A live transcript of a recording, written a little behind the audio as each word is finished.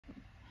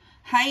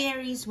Hi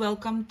Aries,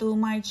 welcome to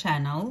my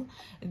channel.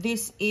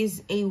 This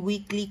is a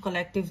weekly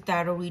collective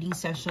tarot reading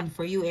session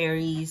for you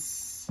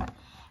Aries.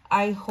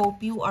 I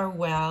hope you are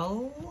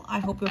well. I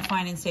hope you're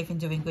fine and safe and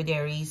doing good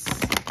Aries.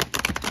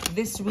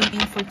 This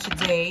reading for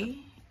today,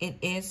 it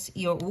is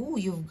your,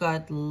 you've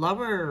got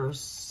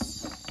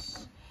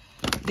lovers.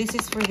 This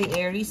is for the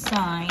Aries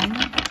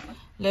sign.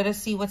 Let us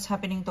see what's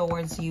happening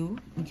towards you.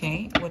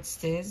 Okay, what's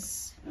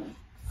this?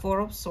 Four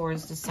of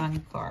Swords, the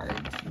Sun card.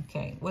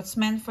 Okay, what's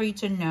meant for you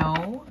to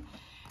know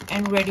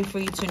and ready for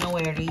you to know,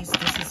 Aries?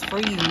 This is for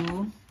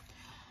you.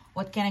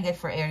 What can I get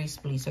for Aries,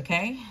 please?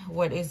 Okay,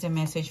 what is the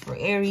message for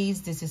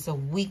Aries? This is a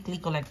weekly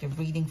collective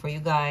reading for you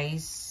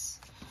guys.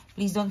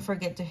 Please don't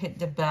forget to hit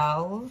the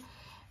bell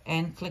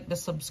and click the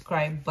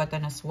subscribe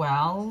button as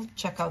well.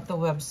 Check out the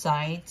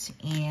website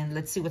and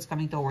let's see what's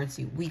coming towards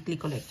you. Weekly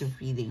collective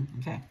reading.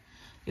 Okay,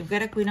 you've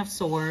got a Queen of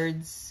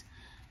Swords.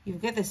 You've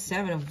got the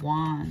Seven of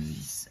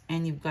Wands,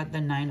 and you've got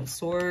the Nine of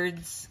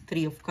Swords,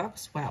 Three of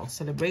Cups, wow,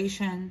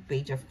 celebration,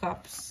 Page of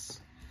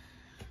Cups,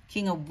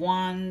 King of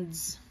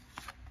Wands.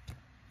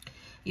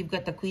 You've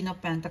got the Queen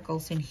of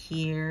Pentacles in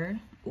here.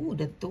 Ooh,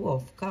 the Two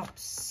of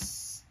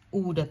Cups.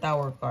 Ooh, the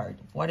Tower card.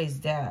 What is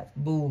that?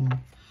 Boom.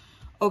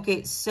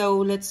 Okay, so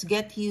let's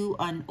get you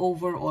an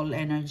overall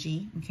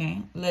energy,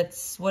 okay?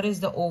 What is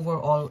the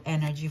overall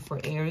energy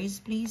for Aries,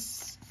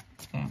 please?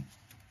 Okay.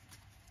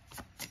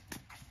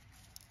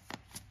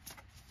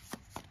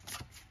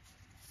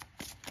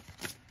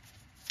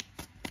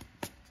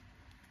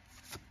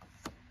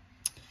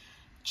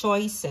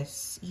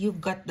 Choices.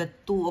 You've got the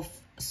Two of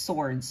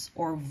Swords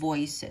or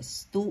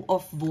voices. Two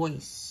of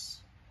voice.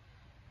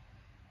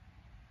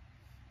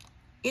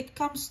 It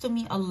comes to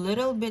me a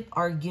little bit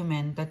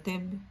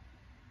argumentative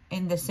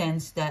in the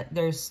sense that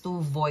there's two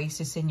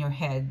voices in your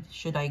head.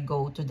 Should I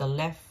go to the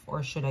left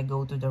or should I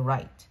go to the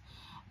right?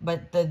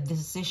 But the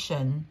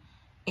decision,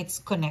 it's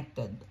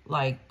connected.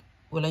 Like,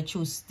 will I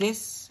choose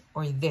this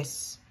or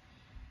this?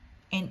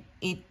 And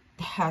it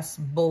has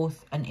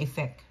both an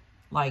effect.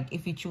 Like,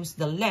 if you choose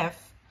the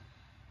left,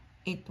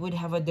 it would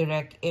have a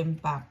direct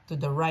impact to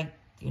the right,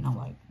 you know,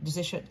 like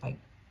decision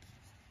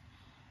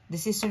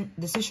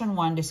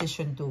one,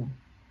 decision two.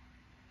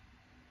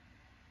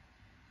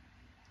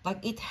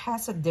 Like it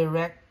has a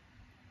direct,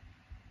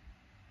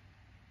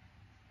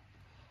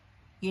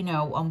 you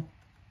know,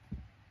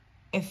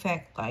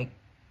 effect. Like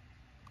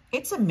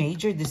it's a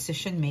major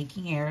decision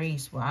making,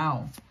 Aries.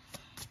 Wow.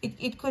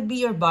 It could be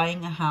you're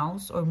buying a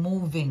house or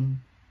moving.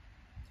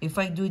 If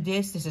I do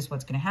this, this is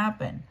what's going to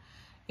happen.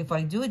 If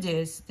I do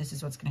this, this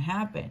is what's going to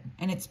happen.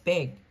 And it's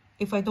big.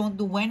 If I don't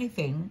do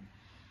anything,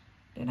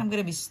 then I'm going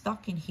to be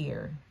stuck in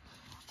here.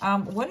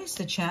 What is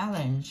the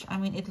challenge? I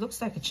mean, it looks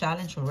like a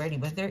challenge already,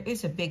 but there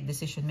is a big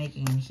decision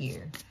making in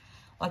here.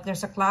 Like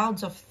there's a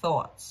clouds of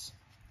thoughts.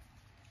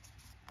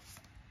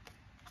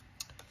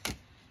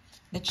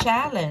 The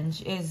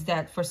challenge is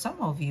that for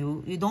some of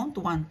you, you don't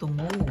want to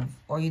move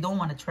or you don't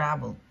want to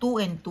travel. 2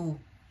 and 2.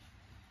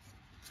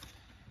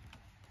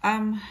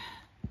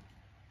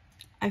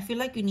 I feel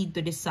like you need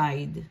to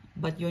decide,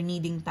 but you're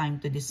needing time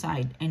to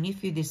decide. And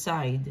if you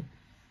decide,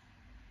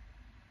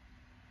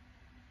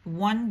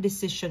 one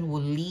decision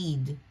will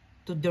lead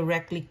to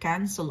directly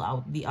cancel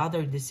out the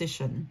other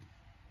decision,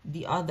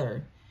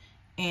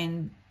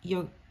 and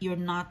you're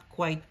not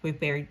quite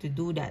prepared to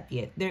do that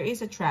yet. There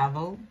is a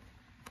travel,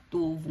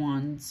 Two of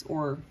Wands,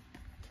 or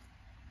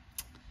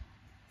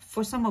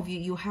for some of you,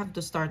 you have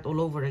to start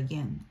all over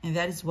again. And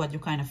that is what you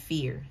kind of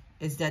fear,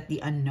 is that the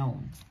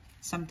unknown,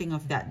 something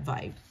of that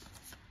vibe.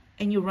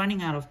 And you're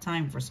running out of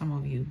time for some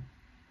of you.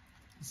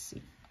 Let's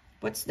see.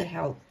 What's the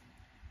help?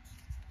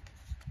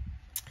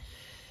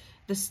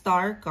 The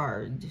Star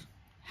card.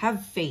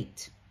 Have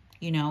faith.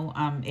 You know,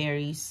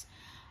 Aries.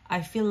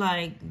 I feel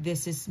like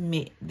this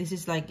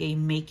is like a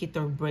make it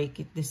or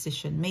break it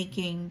decision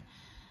making.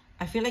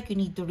 I feel like you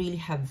need to really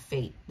have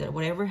faith that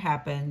whatever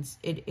happens,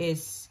 it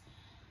is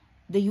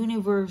the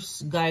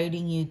universe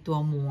guiding you to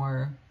a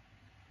more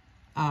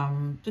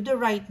to the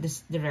right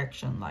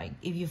direction. Like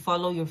if you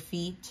follow your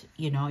feet,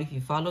 you know, if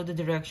you follow the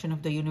direction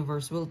of the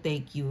universe will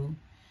take you,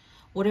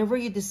 whatever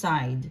you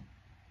decide,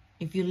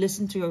 if you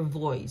listen to your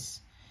voice.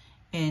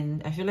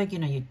 And I feel like, you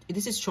know,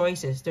 this is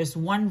choices. There's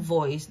one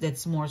voice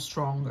that's more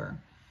stronger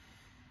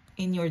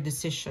in your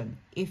decision.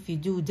 If you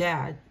do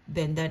that,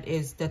 then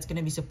that's going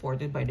to be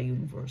supported by the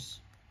universe.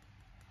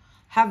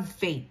 Have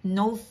faith,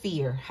 no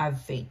fear,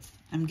 have faith.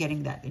 I'm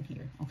getting that in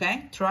here.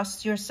 Okay,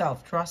 trust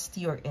yourself, trust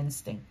your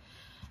instinct.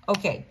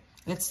 Okay,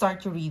 let's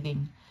start your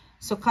reading.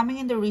 So coming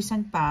in the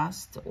recent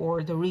past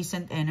or the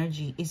recent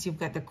energy is you've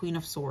got the Queen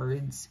of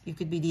Swords. You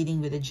could be dealing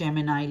with a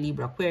Gemini,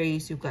 Libra,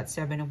 Aquarius. You've got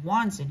Seven of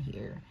Wands in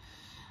here.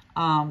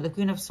 The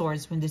Queen of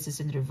Swords, when this is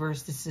in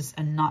reverse, this is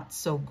a not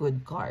so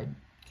good card.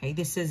 Okay,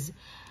 this is,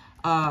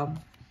 I'm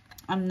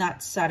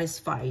not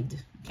satisfied.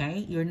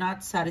 Okay, you're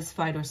not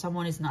satisfied, or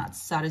someone is not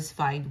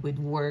satisfied with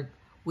work,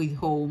 with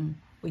home,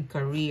 with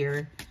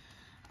career.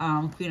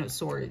 Queen of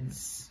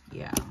Swords.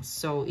 Yeah,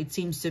 so it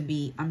seems to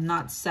be, I'm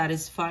not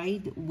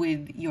satisfied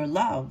with your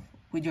love,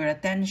 with your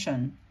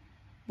attention,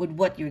 with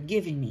what you're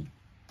giving me.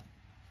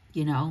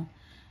 you know.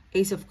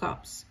 Ace of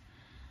Cups.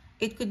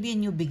 It could be a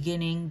new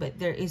beginning, but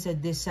there is a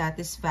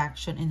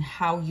dissatisfaction in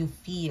how you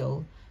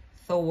feel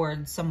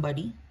towards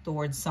somebody,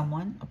 towards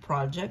someone, a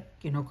project,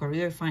 you know,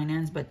 career,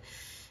 finance, but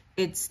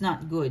it's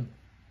not good.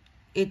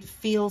 It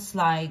feels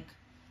like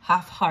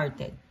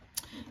half-hearted.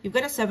 You've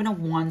got a Seven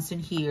of Wands in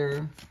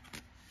here.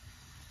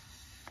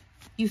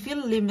 You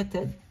feel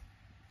limited,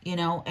 you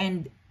know,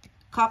 and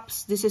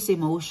Cups, this is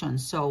emotion.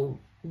 So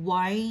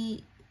why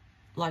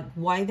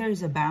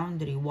there's a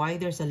boundary, why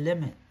there's a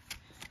limit,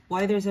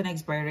 why there's an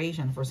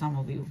expiration for some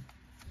of you.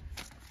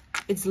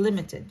 It's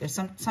limited. There's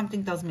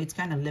something tells me it's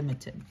kind of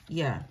limited.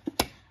 Yeah.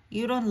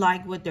 You don't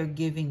like what they're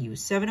giving you.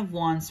 Seven of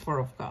Wands, Four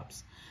of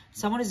Cups.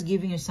 Someone is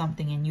giving you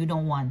something and you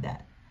don't want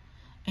that.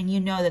 And you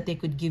know that they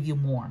could give you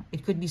more.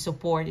 It could be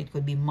support, it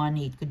could be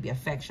money, it could be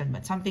affection.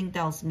 But something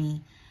tells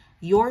me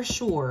you're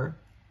sure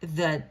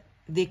that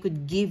they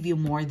could give you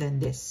more than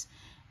this.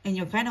 And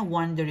you're kind of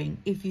wondering,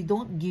 if you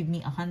don't give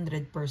me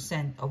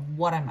 100% of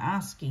what I'm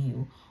asking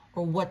you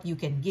or what you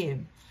can give,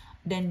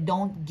 then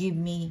don't give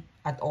me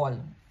at all.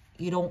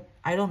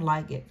 I don't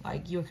like it.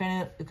 Like you're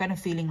kind of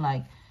feeling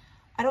like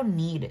I don't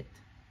need it.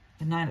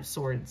 The Nine of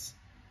Swords.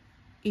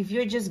 If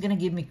you're just gonna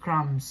give me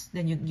crumbs,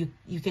 then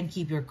you can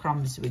keep your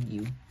crumbs with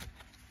you.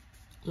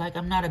 Like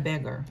I'm not a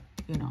beggar,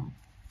 you know.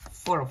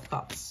 Four of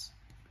Cups.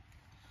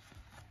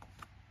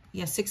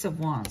 Yeah, Six of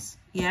Wands.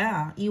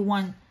 Yeah, you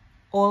want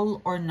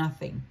all or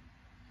nothing.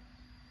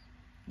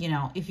 You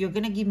know, if you're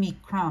gonna give me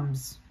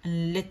crumbs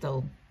and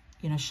little,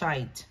 you know,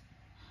 shite,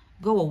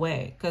 go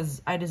away,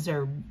 because I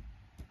deserve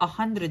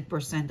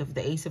 100% of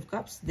the Ace of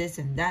Cups, this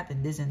and that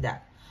and this and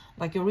that.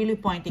 Like you're really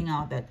pointing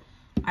out that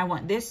I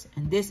want this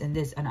and this and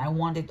this and I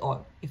want it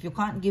all. If you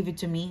can't give it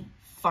to me,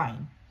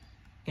 fine.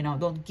 You know,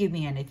 don't give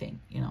me anything.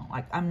 You know,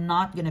 like I'm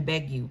not gonna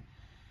beg you.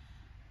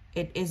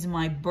 It is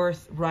my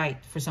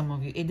birthright for some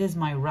of you. It is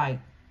my right.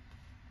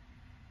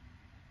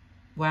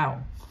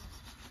 Wow.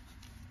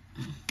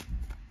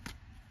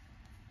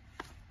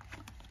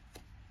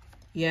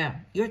 Yeah,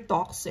 you're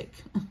toxic.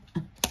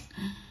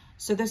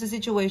 So there's a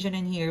situation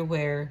in here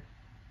where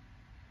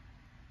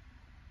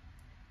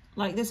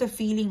like there's a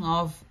feeling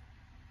of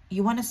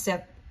you want to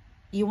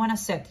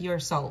set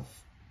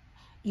yourself.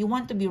 You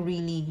want to be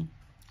really,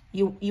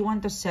 you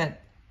want to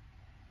set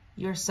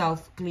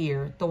yourself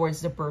clear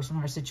towards the person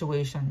or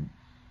situation.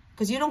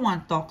 Because you don't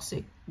want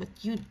toxic, but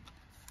you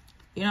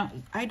know,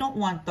 I don't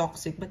want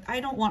toxic, but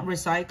I don't want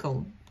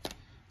recycled.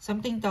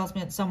 Something tells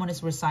me that someone is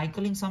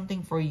recycling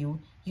something for you.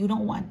 You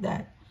don't want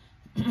that.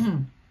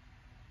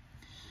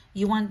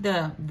 You want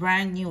the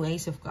brand new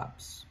Ace of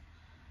Cups.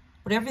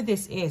 Whatever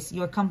this is,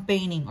 you're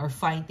campaigning or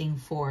fighting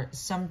for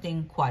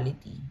something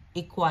quality,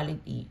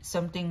 equality,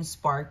 something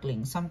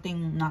sparkling,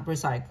 something not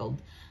recycled,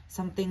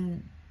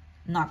 something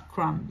not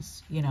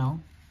crumbs, you know.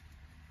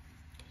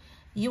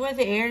 You are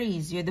the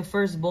Aries. You're the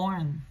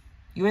firstborn.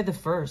 You are the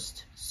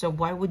first. So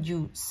why would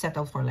you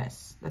settle for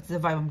less? That's the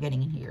vibe I'm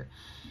getting in here.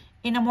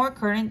 In a more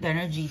current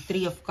energy,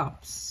 Three of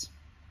Cups.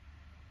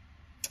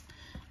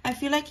 I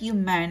feel like you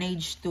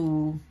managed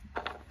to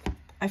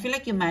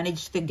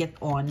get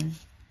on.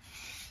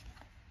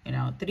 You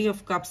know, Three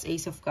of Cups,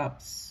 Ace of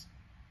Cups.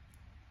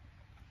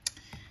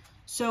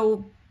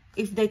 So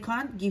if they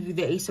can't give you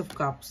the Ace of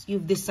Cups,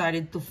 you've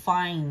decided to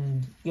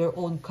find your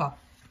own cup.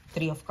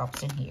 Three of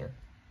Cups in here.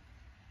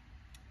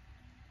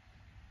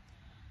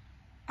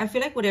 I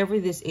feel like whatever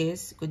this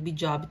is, it could be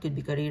job, it could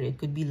be career, it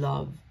could be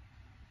love.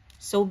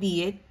 So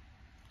be it.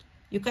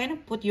 You kind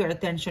of put your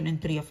attention in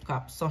Three of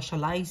Cups,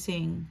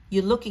 socializing.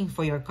 You're looking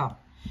for your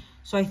cup.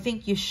 So I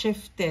think you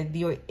shifted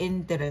your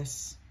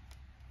interest.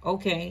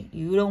 Okay,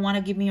 you don't want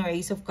to give me your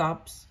Ace of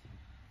Cups.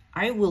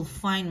 I will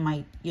find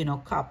my, you know,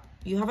 cup.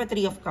 You have a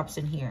Three of Cups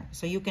in here.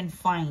 So you can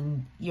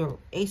find your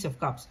Ace of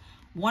Cups.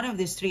 One of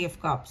these Three of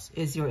Cups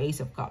is your Ace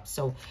of Cups.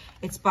 So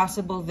it's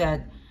possible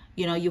that,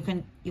 you know, you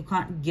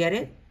can't get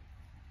it.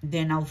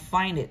 Then I'll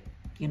find it.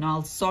 You know,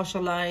 I'll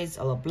socialize,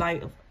 I'll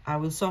apply. I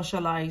will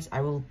socialize,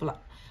 I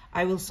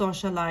will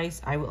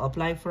socialize, I will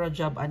apply for a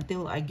job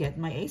until I get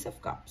my Ace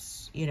of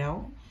Cups, you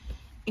know.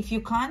 If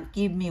you can't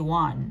give me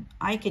one,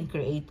 I can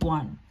create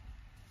one.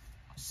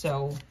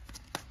 So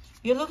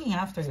you're looking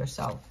after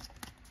yourself,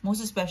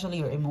 most especially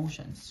your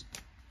emotions.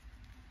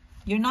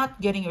 You're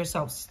not getting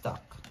yourself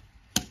stuck.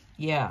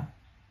 Yeah.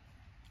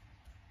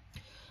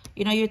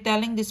 You know, you're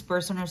telling this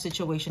person or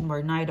situation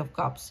where Knight of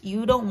Cups,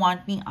 you don't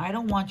want me, I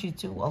don't want you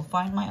to. I'll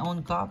find my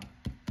own cup.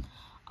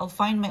 I'll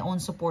find my own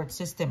support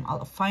system.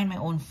 I'll find my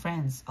own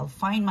friends. I'll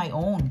find my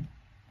own,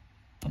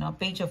 you know,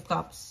 Page of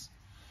Cups.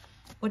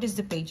 What is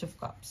the Page of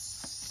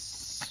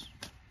Cups?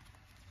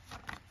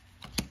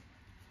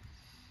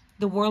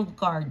 The World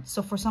card.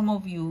 So for some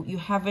of you, you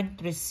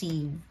haven't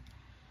received,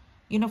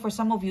 you know, for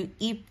some of you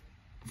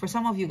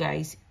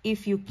guys,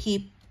 if you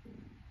keep,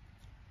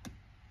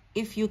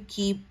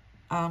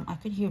 I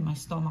can hear my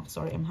stomach,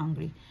 sorry, I'm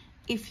hungry.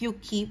 If you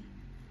keep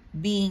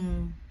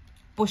being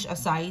pushed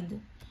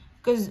aside,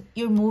 because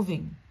you're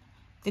moving.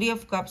 Three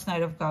of Cups,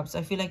 Knight of Cups,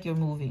 I feel like you're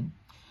moving.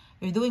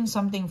 You're doing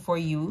something for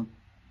you.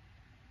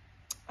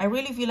 I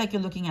really feel like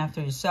you're looking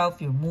after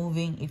yourself. You're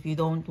moving. If you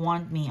don't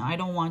want me, I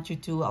don't want you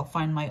to. I'll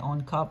find my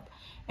own cup.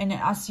 And then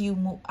as you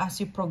move, as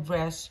you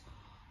progress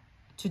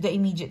to the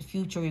immediate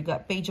future, you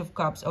got Page of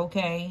Cups.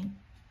 Okay,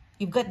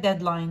 you've got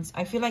deadlines.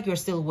 I feel like you're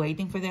still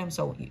waiting for them.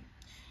 So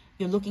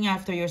you're looking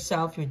after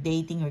yourself. You're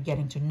dating. You're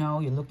getting to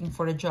know. You're looking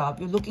for a job.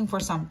 You're looking for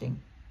something.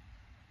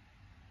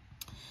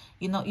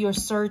 You know, you're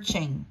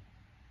searching.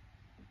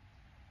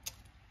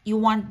 You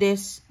want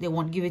this, they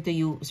won't give it to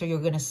you, so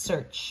you're gonna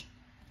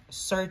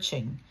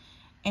searching.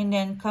 And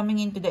then coming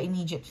into the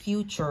immediate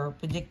future,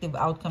 predictive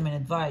outcome and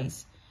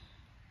advice,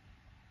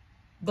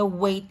 the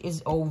wait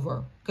is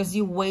over because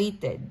you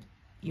waited.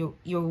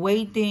 You're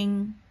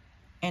waiting,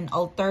 and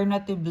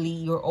alternatively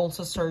you're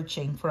also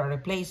searching for a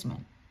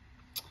replacement,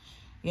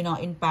 you know,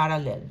 in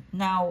parallel.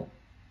 Now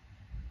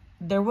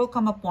there will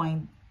come a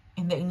point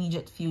in the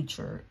immediate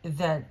future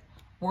that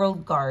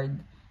World card,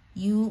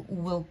 you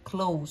will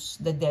close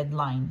the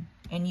deadline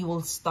and you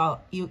will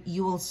stop. You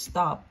will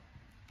stop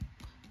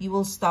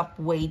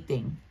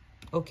waiting.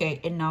 Okay,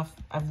 enough.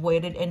 I've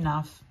waited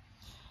enough.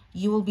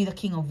 You will be the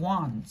King of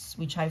Wands,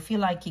 which I feel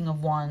like King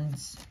of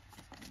Wands.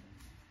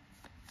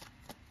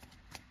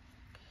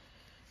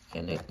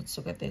 Okay, let's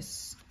look at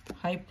this.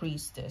 High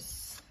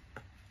Priestess,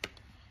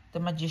 the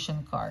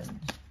Magician card,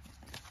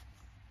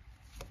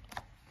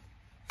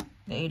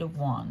 the Eight of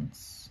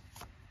Wands.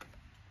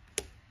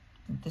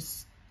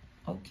 This,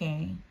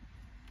 okay,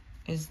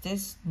 is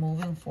this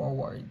moving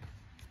forward?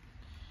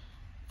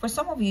 For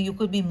some of you, you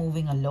could be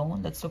moving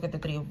alone. Let's look at the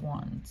Three of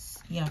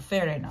Wands. Yeah,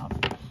 fair enough.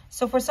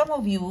 So for some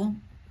of you,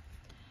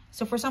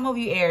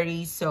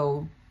 Aries,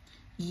 so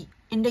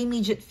in the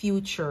immediate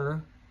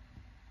future,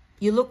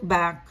 you look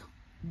back,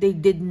 they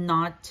did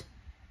not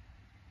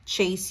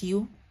chase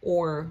you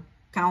or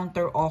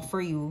counter offer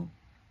you,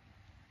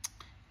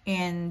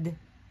 and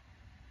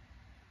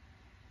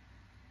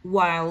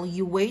while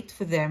you wait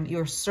for them,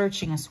 you're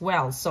searching as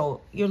well.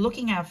 So you're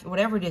looking after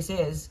whatever this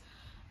is,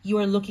 you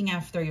are looking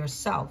after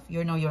yourself.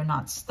 You know, you're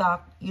not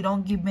stuck. You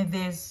don't give me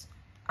this,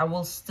 I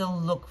will still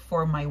look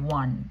for my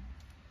one.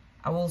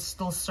 I will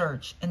still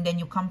search. And then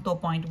you come to a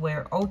point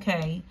where,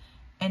 okay,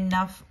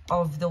 enough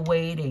of the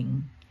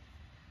waiting.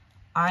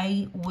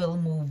 I will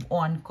move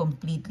on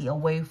completely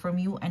away from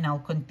you and I'll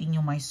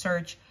continue my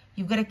search.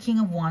 You've got a King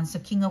of Wands. The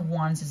King of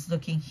Wands is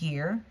looking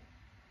here.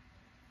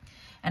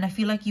 And I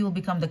feel like you will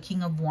become the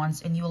King of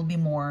Wands and you will be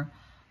more,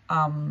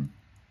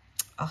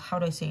 how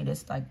do I say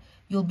this? Like,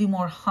 you'll be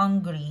more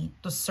hungry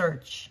to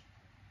search.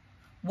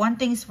 One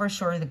thing is for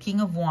sure, the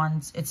King of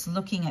Wands, it's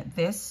looking at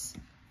this.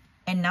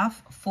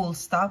 Enough, full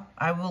stop.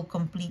 I will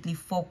completely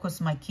focus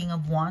my King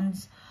of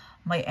Wands,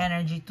 my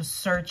energy to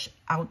search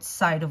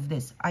outside of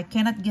this. I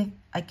cannot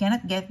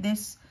get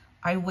this.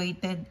 I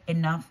waited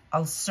enough.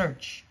 I'll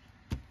search.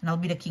 And I'll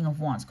be the King of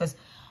Wands. Because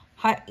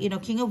you know,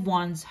 King of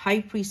Wands,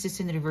 High Priestess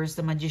in reverse,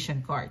 the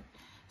Magician card.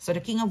 So the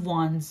King of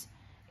Wands,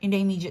 in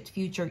the immediate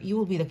future, you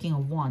will be the King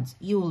of Wands.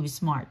 You will be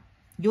smart.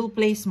 You'll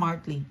play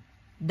smartly.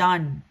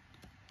 Done.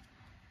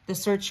 The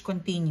search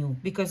continue.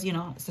 Because, you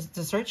know,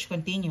 the search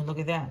continue. Look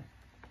at that.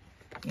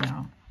 You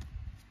know.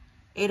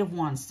 Eight of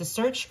Wands. The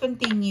search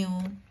continue.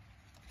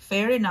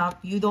 Fair enough.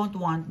 You don't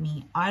want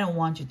me. I don't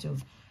want you to.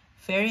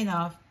 Fair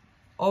enough.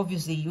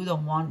 Obviously, you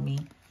don't want me.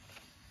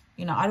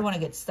 You know, I don't want to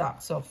get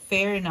stuck. So,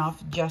 fair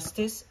enough,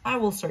 justice. I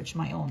will search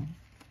my own.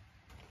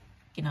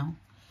 You know,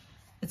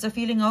 it's a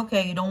feeling,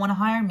 okay, you don't want to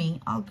hire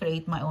me. I'll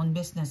create my own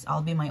business.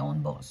 I'll be my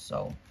own boss.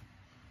 So,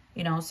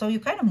 you know, so you're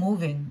kind of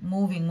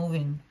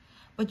moving.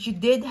 But you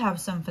did have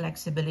some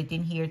flexibility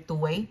in here to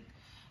wait.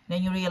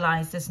 Then you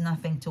realize there's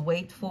nothing to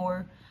wait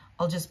for.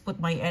 I'll just put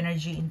my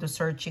energy into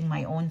searching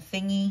my own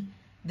thingy.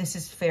 This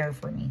is fair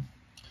for me.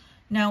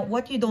 Now,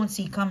 what you don't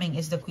see coming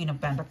is the Queen of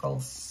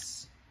Pentacles.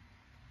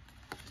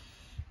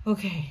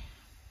 Okay,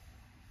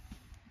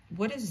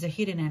 what is the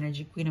hidden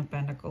energy? Queen of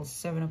Pentacles,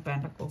 Seven of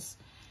Pentacles,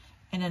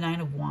 and the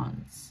Nine of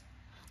Wands.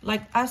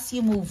 Like, as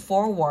you move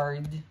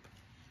forward,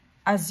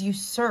 as you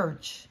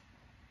search,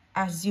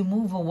 as you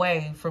move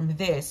away from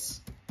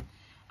this,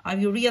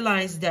 you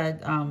realize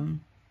that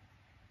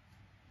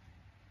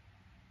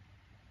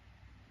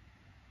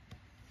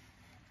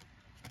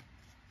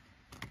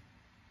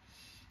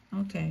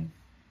okay,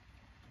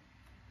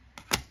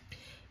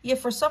 yeah,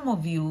 for some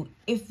of you,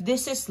 if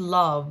this is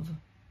love,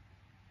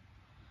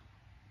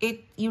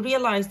 you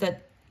realize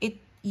that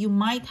you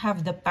might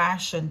have the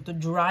passion to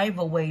drive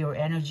away your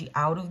energy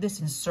out of this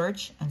and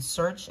search and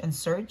search and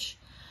search.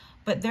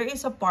 But there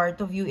is a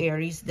part of you,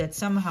 Aries, that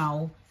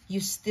somehow you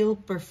still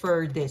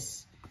prefer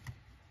this.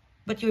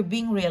 But you're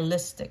being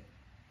realistic.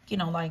 You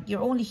know, like,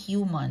 you're only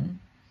human.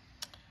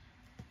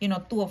 You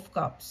know, Two of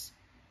Cups.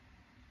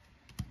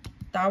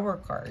 Tower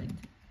card.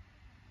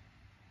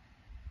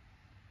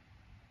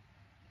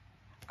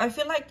 I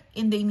feel like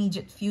in the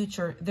immediate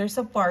future, there's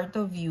a part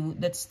of you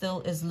that still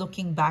is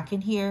looking back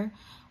in here,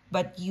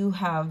 but you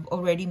have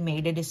already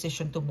made a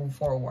decision to move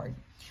forward.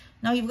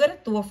 Now, you've got a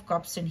Two of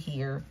Cups in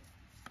here.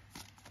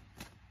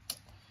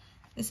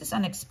 This is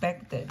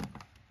unexpected.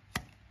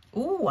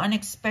 Ooh,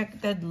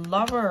 unexpected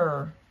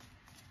lover.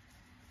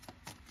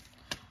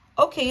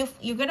 Okay, if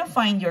you're gonna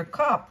find your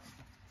cup.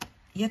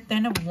 Yeah,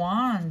 10 of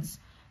Wands.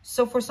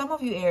 So for some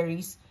of you,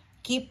 Aries,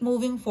 keep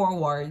moving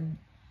forward.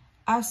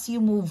 As you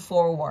move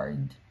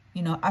forward,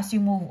 you know, as you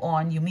move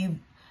on,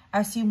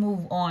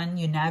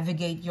 you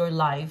navigate your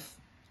life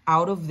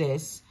out of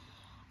this.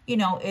 You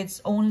know, it's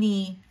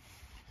only,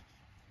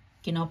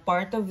 you know,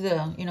 part of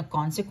the, you know,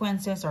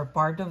 consequences, or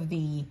part of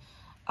the,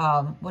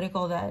 what do you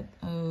call that?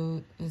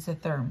 Is a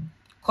term.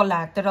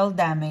 Collateral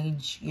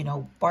damage. You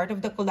know, part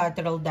of the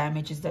collateral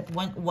damage is that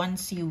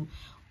once you,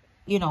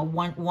 you know,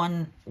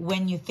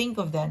 when you think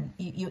of that,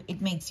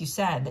 it makes you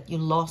sad that you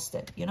lost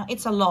it. You know,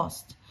 it's a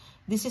loss.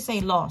 This is a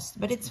loss,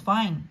 but it's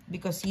fine,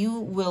 because you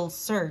will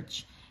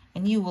search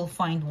and you will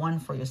find one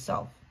for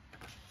yourself.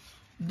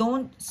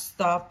 Don't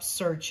stop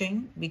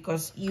searching,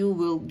 because you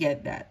will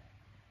get that.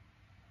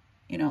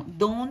 You know,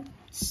 don't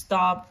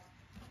stop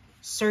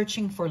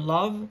searching for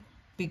love,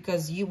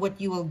 because what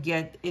you will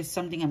get is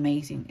something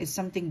amazing. It's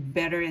something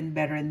better and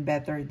better and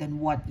better than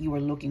what you were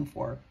looking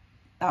for.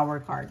 Tower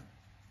card,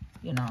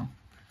 you know.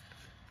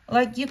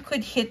 Like, you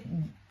could hit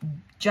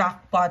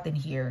jackpot in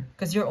here,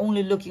 because you're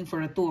only looking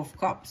for a Two of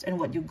Cups, and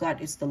what you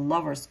got is the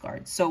Lover's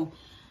card. So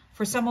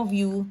for some of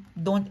you,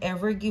 don't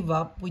ever give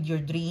up with your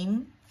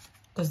dream,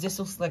 because this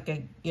looks like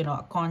a, you know,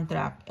 a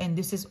contract, and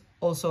this is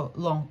also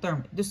long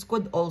term. This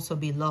could also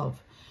be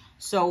love.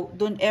 So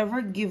don't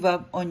ever give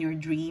up on your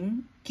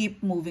dream.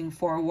 Keep moving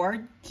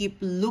forward, keep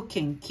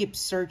looking, keep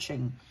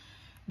searching,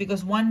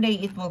 because one day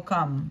it will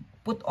come.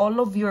 Put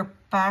all of your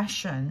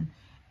passion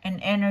and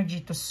energy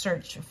to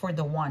search for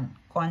the one.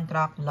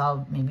 Contract,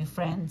 love, maybe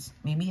friends,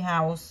 maybe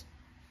house.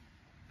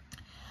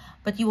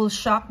 But you will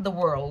shock the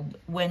world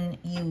when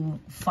you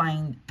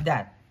find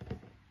that,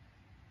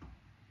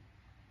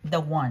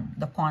 the one,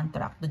 the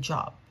contract, the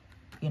job,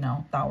 you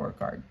know, Tower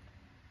card.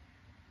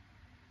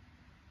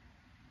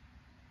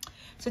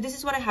 So this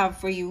is what I have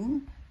for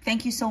you.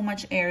 Thank you so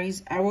much,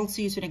 Aries. I will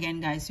see you soon again,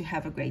 guys. You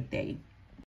have a great day.